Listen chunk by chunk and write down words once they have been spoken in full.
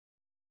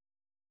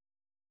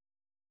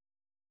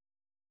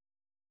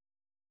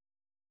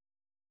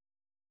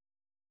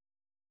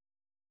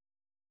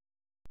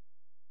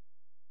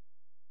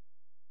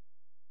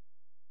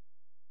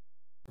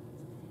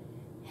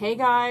Hey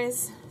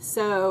guys,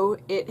 so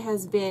it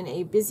has been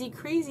a busy,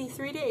 crazy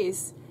 3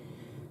 days.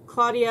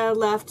 Claudia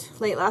left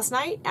late last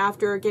night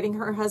after getting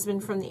her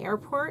husband from the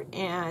airport,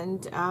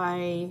 and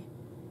I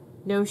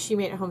know she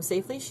made it home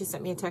safely. She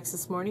sent me a text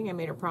this morning. I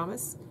made her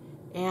promise.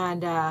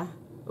 And it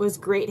was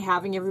great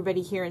having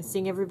everybody here and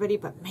seeing everybody,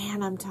 but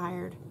man, I'm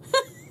tired.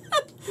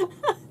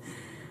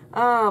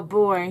 Oh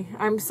boy,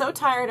 I'm so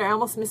tired. I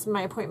almost missed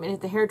my appointment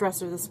at the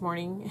hairdresser this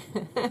morning,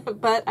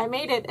 but I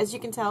made it, as you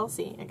can tell.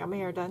 See, I got my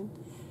hair done.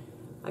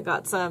 I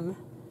got some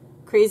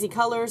crazy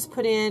colors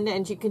put in,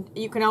 and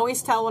you can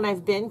always tell when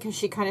I've been because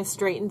she kind of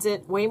straightens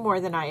it way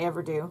more than I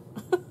ever do.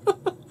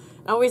 It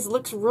always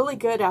looks really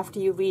good after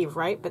you leave,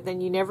 right? But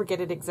then you never get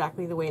it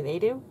exactly the way they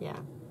do. Yeah.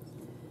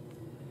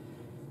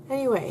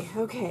 Anyway,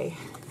 okay.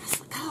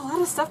 Got a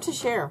lot of stuff to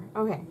share.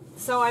 Okay,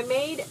 so I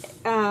made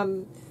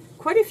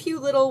quite a few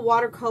little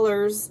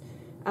watercolors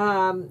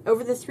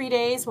over the 3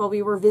 days while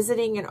we were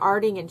visiting and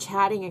arting and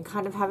chatting and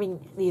kind of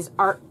having these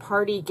art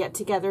party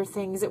get-together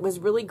things. It was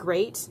really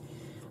great.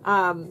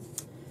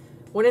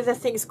 One of the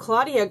things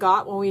Claudia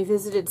got when we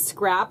visited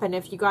Scrap, and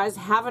if you guys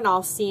haven't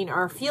all seen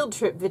our field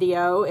trip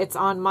video, it's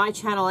on my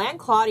channel and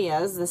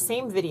Claudia's, the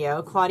same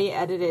video. Claudia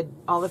edited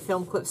all the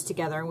film clips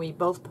together and we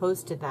both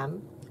posted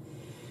them.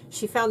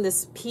 She found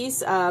this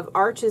piece of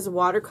Arches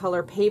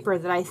watercolor paper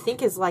that I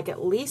think is like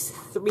at least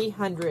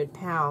 300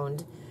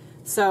 pound.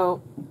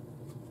 So,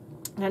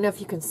 I don't know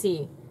if you can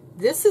see.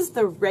 This is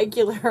the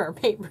regular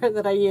paper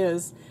that I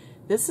use.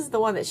 This is the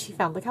one that she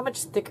found. Look how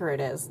much thicker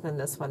it is than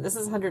this one. This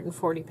is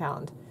 140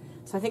 pound.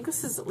 So I think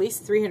this is at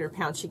least 300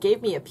 pounds. She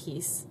gave me a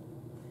piece.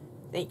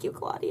 Thank you,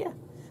 Claudia,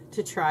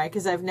 to try,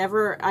 because I've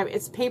never,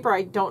 it's paper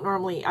I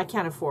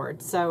can't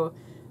afford. So,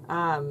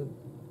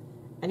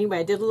 anyway,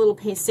 I did a little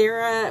paint.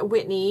 Sarah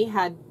Whitney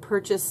had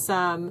purchased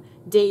some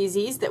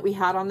daisies that we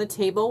had on the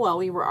table while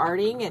we were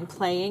arting and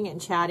playing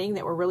and chatting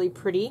that were really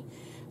pretty.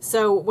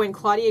 So when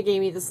Claudia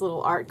gave me this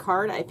little art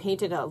card, I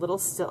painted a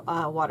little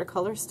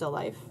watercolor still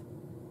life.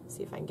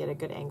 See if I can get a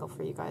good angle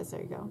for you guys.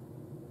 There you go.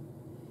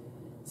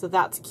 So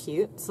that's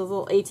cute. So a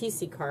little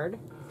ATC card.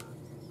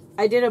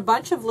 I did a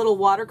bunch of little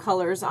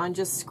watercolors on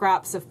just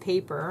scraps of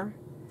paper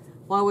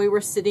while we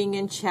were sitting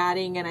and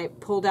chatting, and I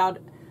pulled out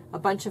a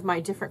bunch of my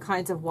different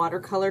kinds of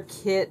watercolor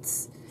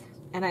kits,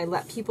 and I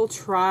let people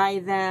try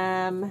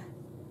them.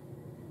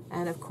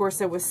 And of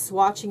course I was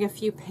swatching a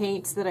few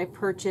paints that I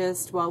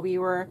purchased while we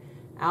were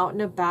out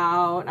and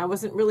about. I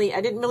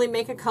didn't really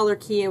make a color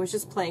key. I was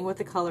just playing with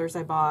the colors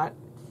I bought.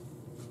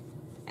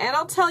 And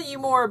I'll tell you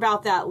more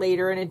about that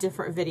later in a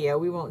different video.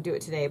 We won't do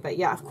it today, but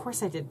yeah, of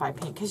course I did buy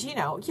paint, because you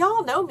know,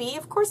 y'all know me.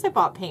 Of course I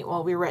bought paint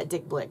while we were at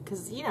Dick Blick,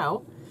 because you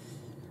know,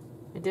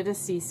 of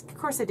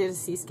course I did a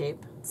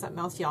seascape. Something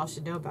else y'all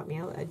should know about me.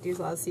 I do a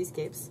lot of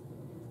seascapes.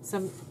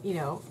 Some, you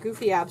know,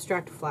 goofy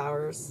abstract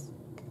flowers.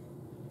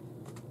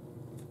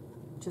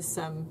 Just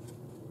some,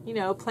 you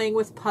know, playing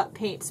with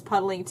paints,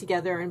 puddling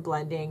together and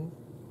blending.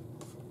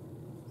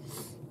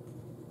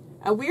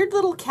 A weird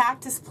little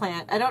cactus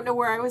plant. I don't know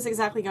where I was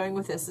exactly going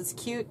with this. It's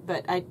cute,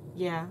 but I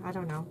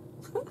don't know.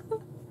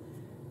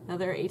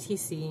 Another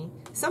ATC.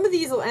 Some of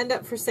these will end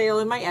up for sale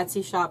in my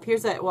Etsy shop.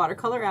 Here's a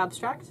watercolor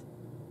abstract.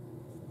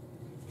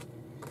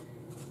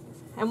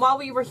 And while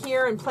we were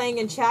here and playing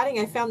and chatting,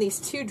 I found these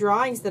two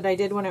drawings that I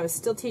did when I was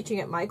still teaching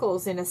at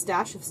Michael's in a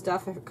stash of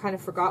stuff. I kind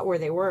of forgot where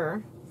they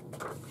were.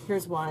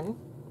 Here's one.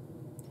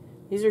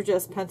 These are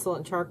just pencil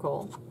and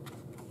charcoal.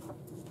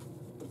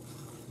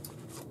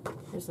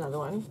 Here's another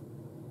one.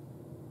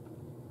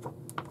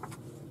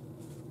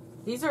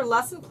 These are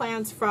lesson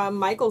plans from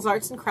Michael's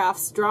Arts and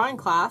Crafts drawing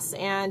class,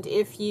 and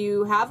if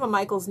you have a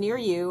Michael's near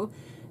you,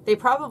 they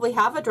probably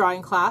have a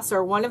drawing class,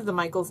 or one of the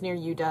Michaels near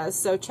you does,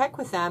 so check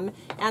with them.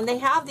 And they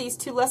have these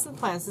two lesson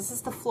plans. This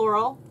is the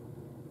floral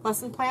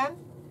lesson plan,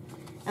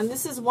 and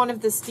this is one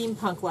of the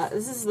steampunk.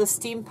 This is the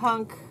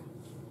steampunk,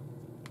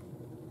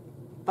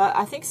 but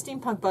I think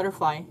steampunk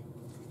butterfly.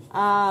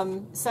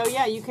 So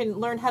yeah, you can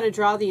learn how to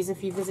draw these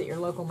if you visit your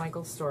local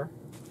Michael's store.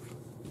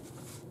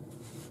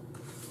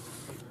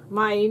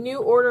 My new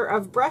order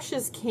of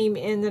brushes came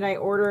in that I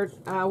ordered,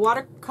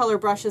 watercolor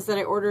brushes that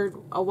I ordered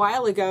a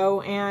while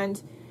ago,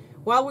 and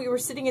while we were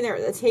sitting in there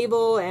at the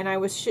table and I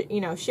was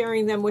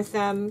sharing them with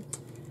them,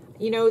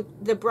 you know,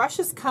 the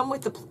brushes come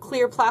with the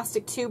clear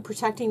plastic tube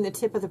protecting the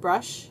tip of the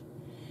brush.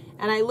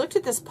 And I looked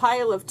at this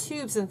pile of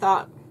tubes and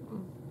thought,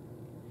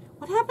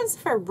 what happens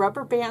if I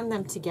rubber band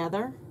them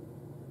together?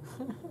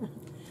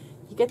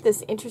 You get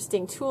this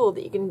interesting tool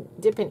that you can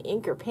dip in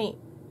ink or paint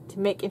to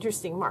make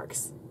interesting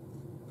marks.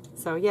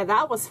 So yeah,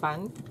 that was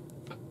fun.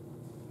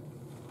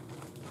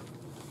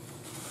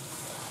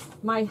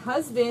 My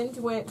husband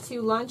went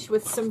to lunch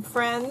with some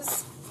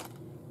friends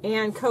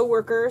and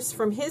co-workers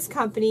from his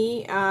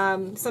company.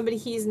 Somebody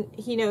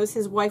he knows,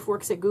 his wife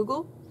works at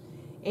Google.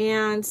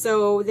 And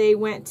so they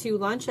went to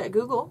lunch at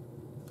Google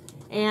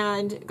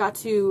and got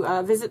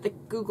to visit the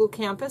Google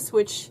campus,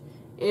 which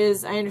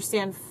is, I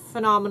understand,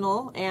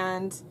 phenomenal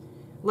and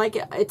like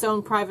its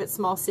own private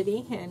small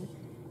city, and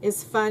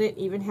is fun. It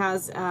even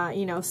has,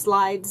 you know,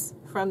 slides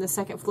from the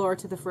second floor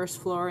to the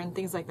first floor and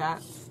things like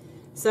that.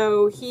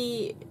 So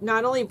he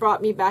not only brought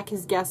me back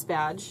his guest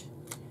badge,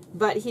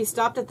 but he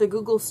stopped at the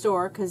Google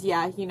store because,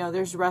 yeah, you know,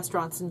 there's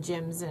restaurants and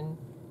gyms and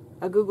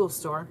a Google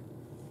store.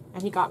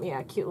 And he got me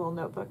a cute little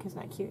notebook. Isn't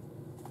that cute?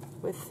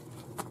 With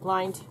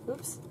lined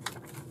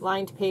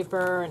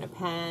paper and a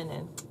pen.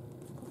 And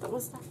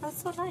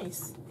that's so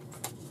nice.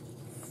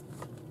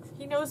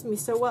 He knows me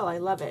so well. I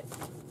love it.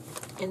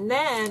 And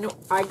then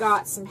I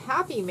got some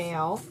Happy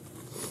Mail.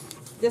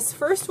 This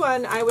first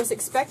one, I was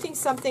expecting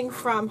something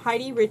from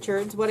Heidi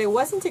Richards. What I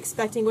wasn't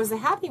expecting was the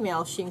Happy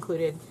Mail she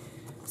included.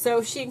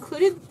 So she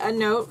included a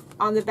note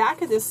on the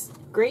back of this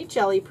great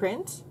jelly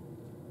print.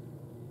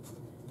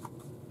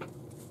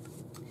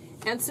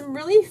 And some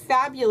really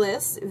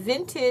fabulous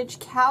vintage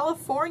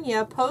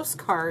California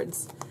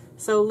postcards.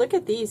 So look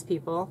at these,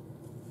 people.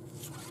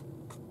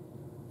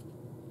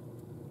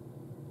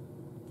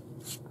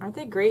 Aren't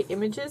they great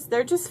images?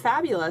 They're just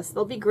fabulous.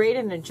 They'll be great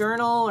in a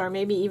journal or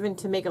maybe even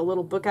to make a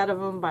little book out of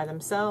them by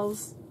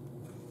themselves.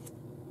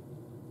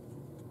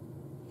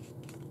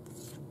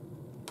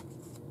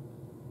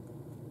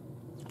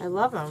 I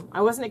love them.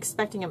 I wasn't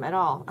expecting them at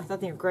all. I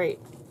thought they were great.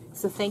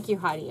 So thank you,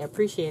 Heidi. I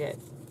appreciate it.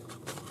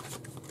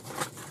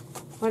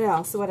 What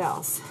else? What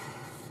else?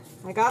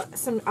 I got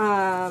some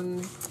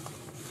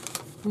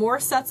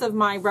more sets of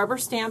my rubber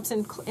stamps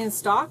in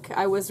stock.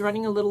 I was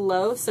running a little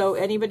low, so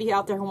anybody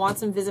out there who wants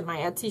them, visit my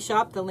Etsy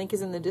shop. The link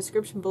is in the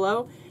description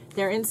below.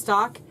 They're in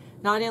stock,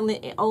 not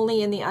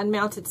only in the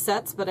unmounted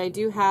sets, but I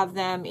do have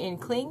them in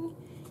cling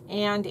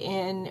and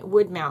in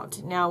wood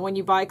mount. Now, when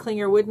you buy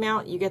cling or wood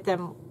mount, you get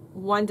them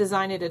one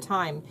design at a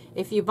time.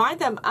 If you buy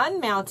them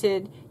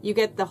unmounted, you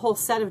get the whole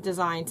set of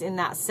designs in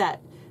that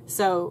set.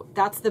 So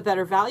that's the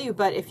better value,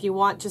 but if you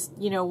want just,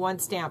 you know, one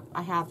stamp,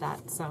 I have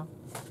that. So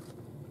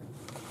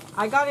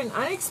I got an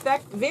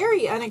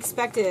very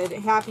unexpected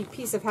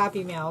piece of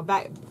Happy Mail,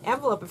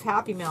 envelope of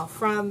Happy Mail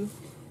from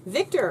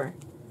Victor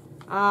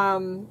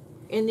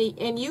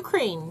in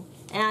Ukraine.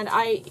 And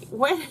I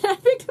went and I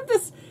picked up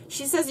this.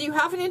 She says, you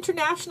have an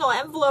international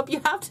envelope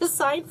you have to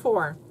sign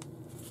for.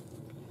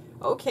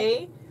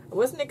 Okay, I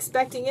wasn't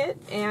expecting it,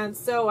 and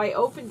so I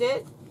opened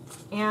it,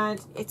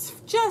 and it's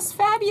just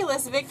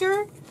fabulous,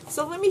 Victor.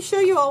 So let me show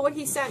you all what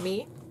he sent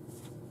me.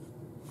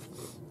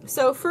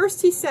 So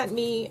first he sent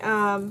me,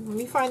 let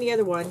me find the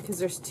other one because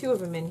there's two of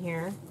them in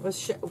here.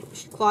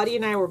 Claudia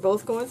and I were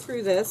both going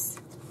through this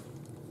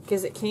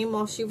because it came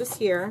while she was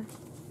here.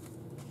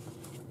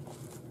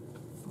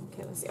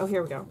 Okay, let's see. Oh,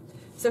 here we go.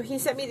 So he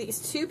sent me these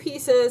two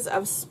pieces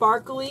of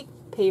sparkly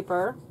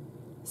paper,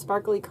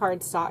 sparkly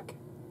cardstock.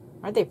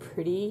 Aren't they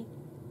pretty?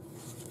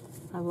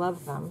 I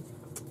love them.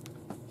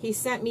 He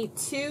sent me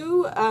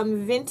two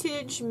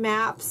vintage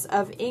maps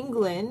of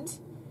England.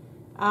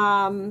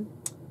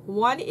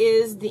 One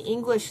is the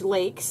English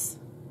lakes,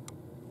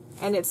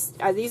 and it's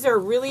these are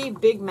really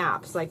big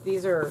maps. Like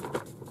these are,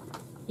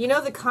 you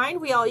know, the kind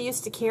we all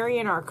used to carry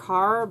in our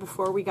car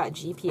before we got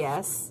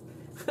GPS.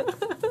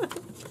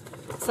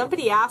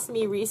 Somebody asked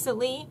me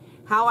recently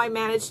how I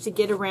managed to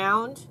get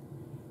around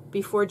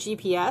before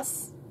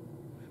GPS.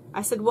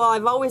 I said, well,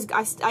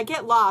 I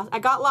get lost. I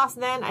got lost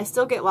then. I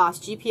still get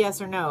lost,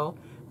 GPS or no.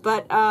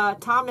 But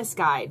Thomas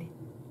Guide.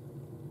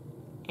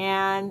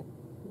 And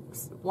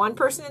one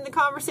person in the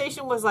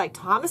conversation was like,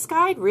 Thomas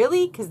Guide?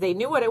 Really? Because they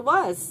knew what it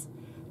was.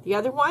 The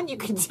other one, you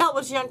can tell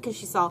was young because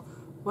she saw,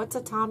 what's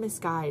a Thomas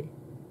Guide?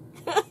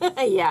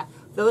 Yeah,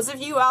 those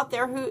of you out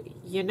there who,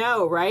 you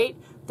know, right?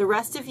 The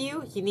rest of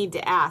you, you need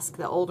to ask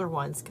the older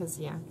ones because,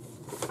 yeah.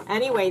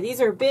 Anyway,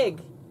 these are big.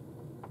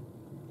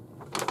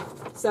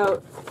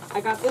 So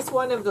I got this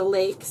one of the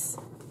lakes.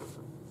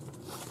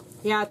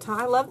 Yeah,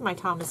 I loved my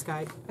Thomas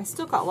Guide. I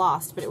still got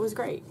lost, but it was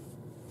great.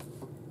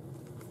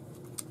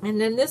 And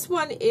then this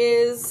one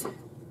is,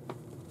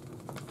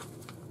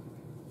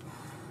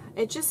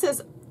 it just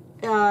says,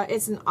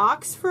 it's an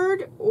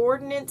Oxford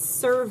Ordnance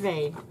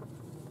Survey.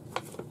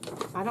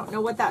 I don't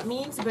know what that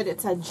means, but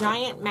it's a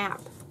giant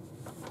map.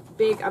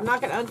 Big. I'm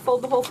not going to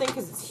unfold the whole thing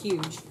because it's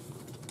huge.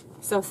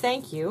 So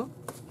thank you.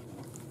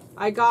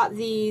 I got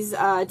these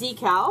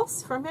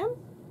decals from him.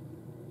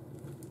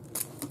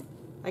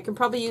 I can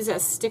probably use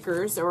as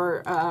stickers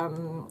or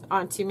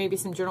onto maybe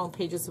some journal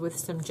pages with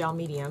some gel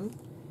medium.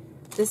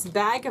 This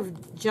bag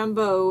of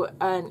jumbo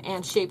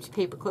and shaped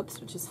paper clips,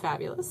 which is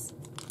fabulous.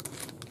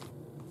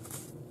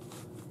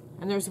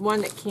 And there's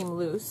one that came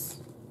loose.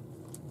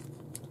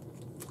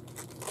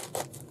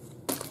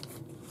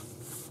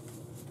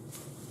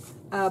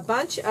 A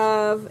bunch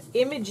of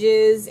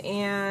images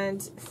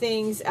and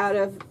things out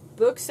of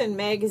books and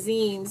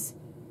magazines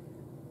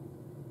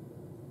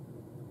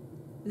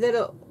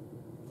that'll,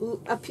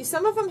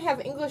 some of them have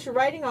English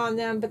writing on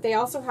them, but they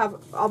also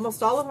have,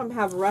 almost all of them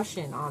have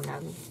Russian on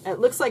them. It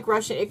looks like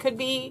Russian. It could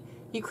be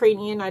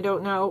Ukrainian. I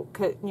don't know.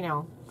 You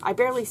know, I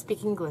barely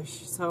speak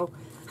English, so.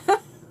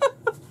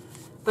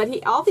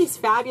 But all these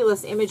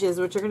fabulous images,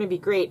 which are going to be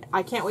great.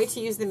 I can't wait to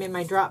use them in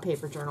my drop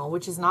paper journal,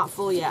 which is not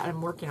full yet. I'm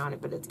working on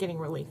it, but it's getting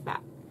really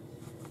fat.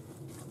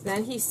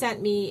 Then he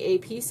sent me a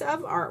piece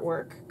of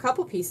artwork, a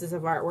couple pieces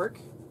of artwork.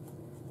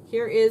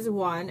 Here is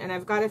one, and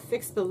I've got to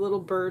fix the little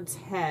bird's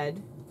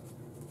head.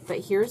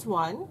 but here's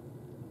one.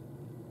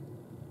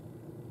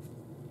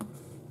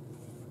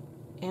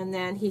 And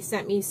then he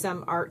sent me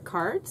some art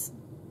cards.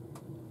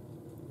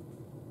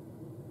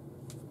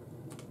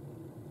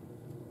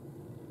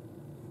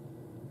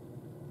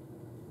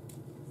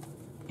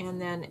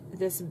 And then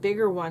this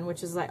bigger one,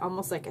 which is like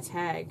almost like a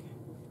tag.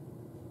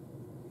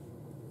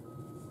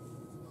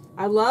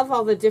 I love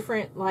all the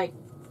different like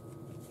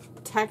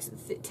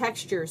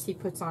textures he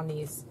puts on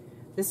these.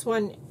 This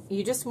one,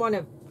 you just want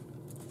to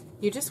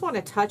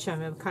touch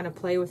them and kind of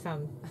play with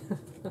them.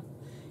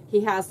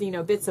 He has, you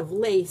know, bits of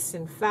lace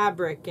and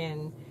fabric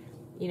and,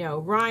 you know,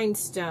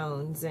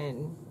 rhinestones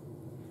and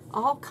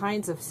all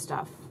kinds of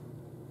stuff.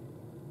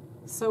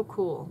 So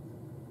cool.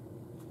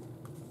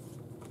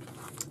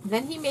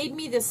 Then he made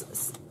me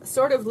this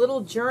sort of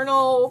little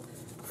journal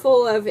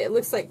full of, it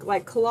looks like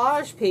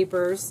collage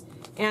papers,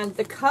 and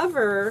the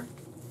cover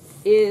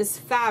is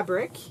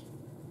fabric,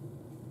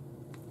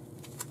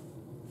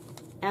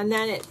 and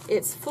then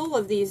it's full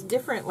of these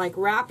different like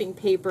wrapping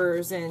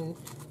papers and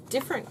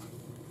different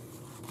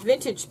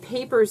vintage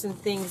papers and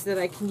things that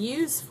I can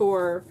use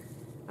for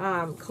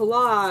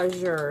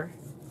collage. Or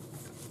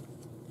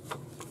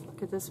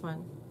look at this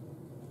one,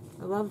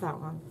 I love that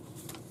one.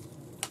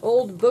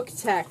 Old book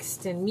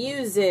text and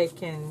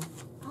music and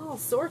all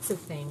sorts of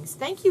things.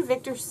 Thank you,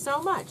 Victor,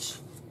 so much.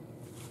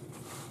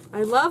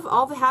 I love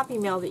all the happy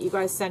mail that you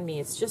guys send me.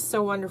 It's just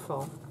so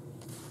wonderful.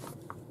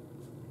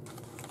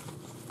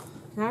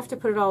 Now I have to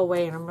put it all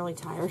away and I'm really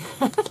tired.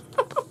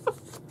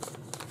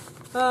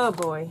 Oh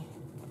boy.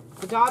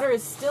 The daughter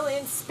is still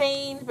in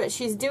Spain, but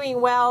she's doing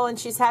well and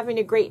she's having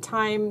a great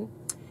time.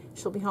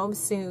 She'll be home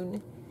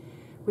soon,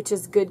 which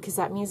is good because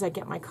that means I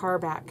get my car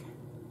back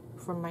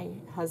from my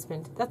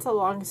husband. That's a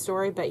long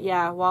story, but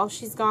yeah, while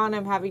she's gone,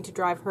 I'm having to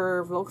drive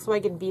her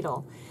Volkswagen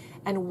Beetle.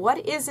 And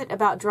what is it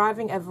about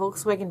driving a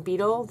Volkswagen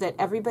Beetle that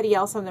everybody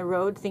else on the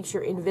road thinks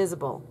you're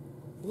invisible?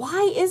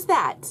 Why is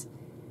that?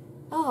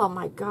 Oh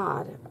my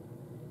God.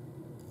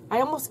 I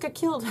almost got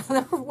killed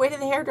on the way to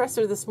the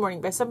hairdresser this morning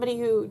by somebody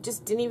who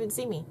just didn't even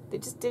see me. They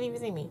just didn't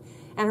even see me.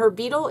 And her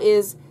Beetle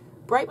is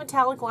bright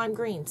metallic lime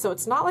green, so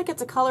it's not like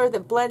it's a color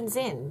that blends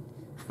in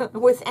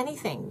with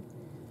anything.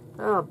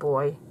 Oh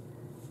boy.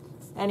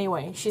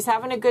 Anyway, she's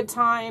having a good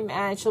time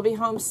and she'll be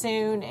home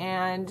soon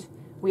and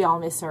we all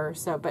miss her.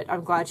 So, but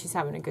I'm glad she's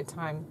having a good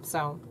time.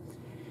 So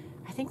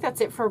I think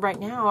that's it for right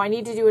now. I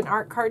need to do an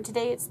art card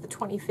today. It's the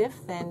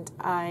 25th and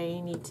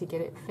I need to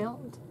get it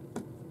filmed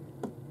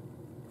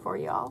for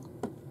y'all.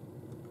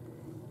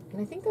 And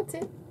I think that's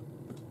it.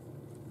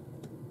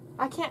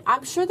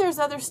 I'm sure there's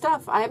other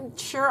stuff. I'm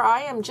sure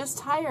I am just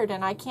tired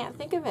and I can't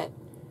think of it.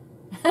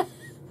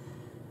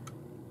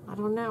 I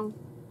don't know.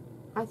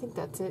 I think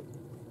that's it.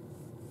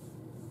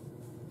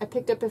 I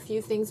picked up a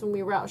few things when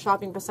we were out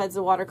shopping besides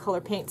the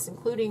watercolor paints,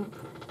 including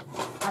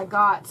I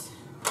got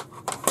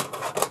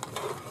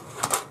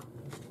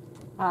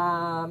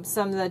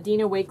some of the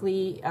Dina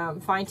Wakley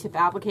fine tip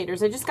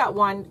applicators. I just got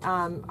one.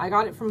 I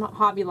got it from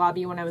Hobby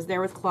Lobby when I was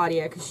there with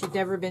Claudia because she'd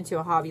never been to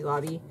a Hobby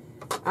Lobby.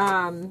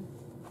 I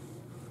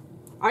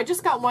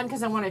just got one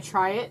because I want to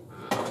try it.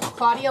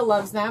 Claudia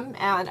loves them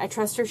and I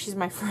trust her. She's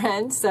my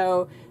friend.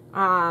 So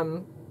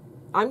I'm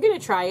going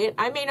to try it.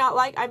 I may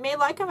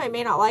like them. I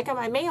may not like them.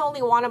 I may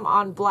only want them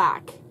on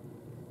black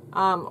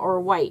or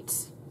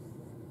white,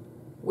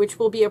 which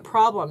will be a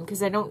problem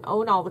because I don't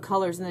own all the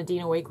colors in the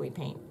Dina Wakley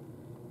paint.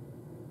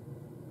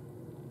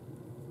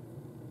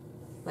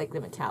 Like the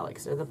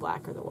metallics or the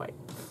black or the white.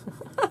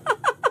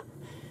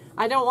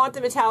 I don't want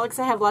the metallics.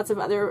 I have lots of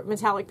other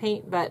metallic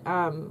paint, but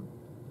I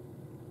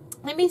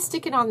may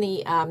stick it on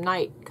the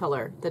night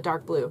color, the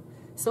dark blue.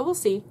 So we'll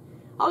see.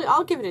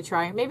 I'll give it a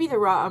try. Maybe the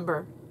raw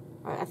umber.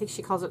 I think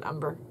she calls it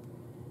umber.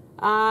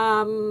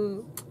 I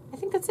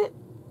think that's it.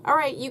 All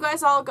right, you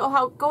guys all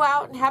go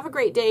out and have a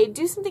great day.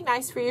 Do something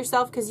nice for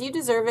yourself because you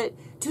deserve it.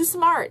 Do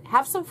some art.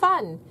 Have some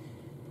fun.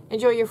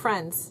 Enjoy your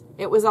friends.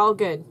 It was all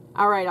good.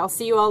 All right, I'll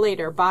see you all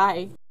later.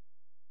 Bye.